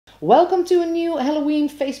Welcome to a new Halloween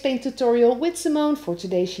face paint tutorial with Simone. For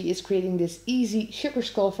today she is creating this easy sugar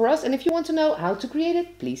skull for us, and if you want to know how to create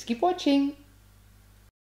it, please keep watching.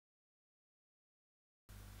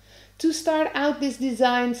 To start out this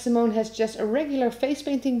design, Simone has just a regular face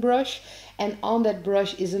painting brush, and on that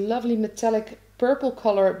brush is a lovely metallic purple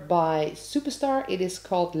color by Superstar. It is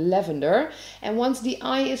called Lavender, and once the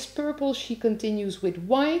eye is purple she continues with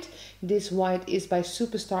white. This white is by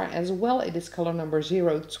Superstar as well. It is color number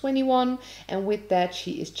 021, and with that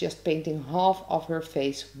she is just painting half of her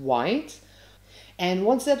face white. And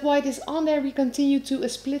once that white is on there, we continue to a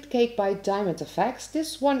split cake by Diamond Effects.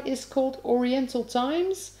 This one is called Oriental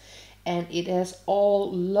Times, and it has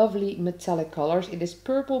all lovely metallic colors. It is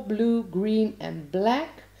purple, blue, green and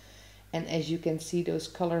black. And as you can see, those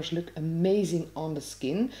colors look amazing on the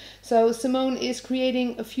skin. So Simone is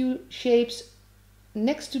creating a few shapes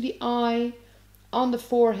next to the eye, on the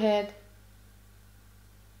forehead,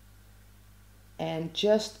 and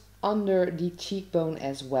just under the cheekbone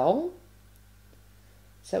as well.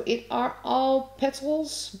 So it are all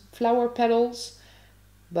petals, flower petals,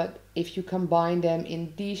 but if you combine them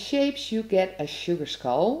in these shapes, you get a sugar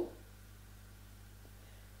skull.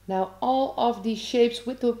 Now all of these shapes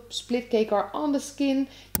with the split cake are on the skin.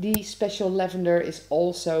 The special lavender is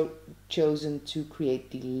also chosen to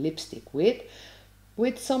create the lipstick with.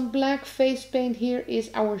 With some black face paint, here is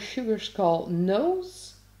our sugar skull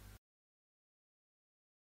nose.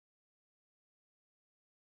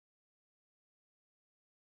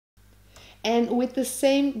 And with the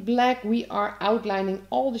same black we are outlining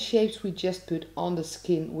all the shapes we just put on the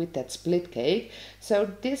skin with that split cake. So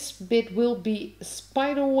this bit will be a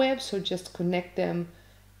spider web, so just connect them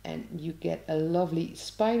and you get a lovely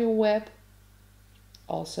spider web.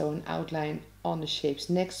 Also an outline on the shapes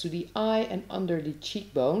next to the eye and under the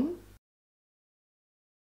cheekbone.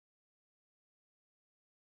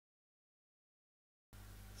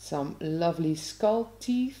 Some lovely skull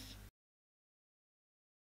teeth.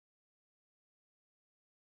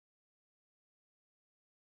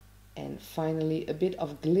 And finally a bit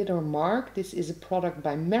of glitter mark. This is a product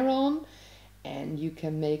by Maron, and you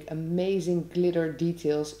can make amazing glitter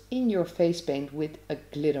details in your face paint with a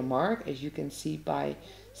glitter mark, as you can see by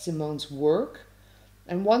Simone's work.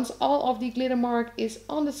 And once all of the glitter mark is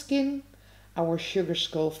on the skin, our sugar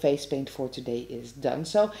skull face paint for today is done.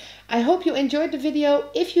 So I hope you enjoyed the video.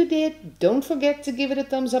 If you did, don't forget to give it a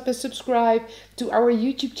thumbs up and subscribe to our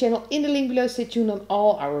YouTube channel in the link below. Stay tuned on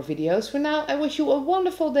all our videos. For now, I wish you a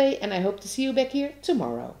wonderful day and I hope to see you back here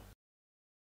tomorrow.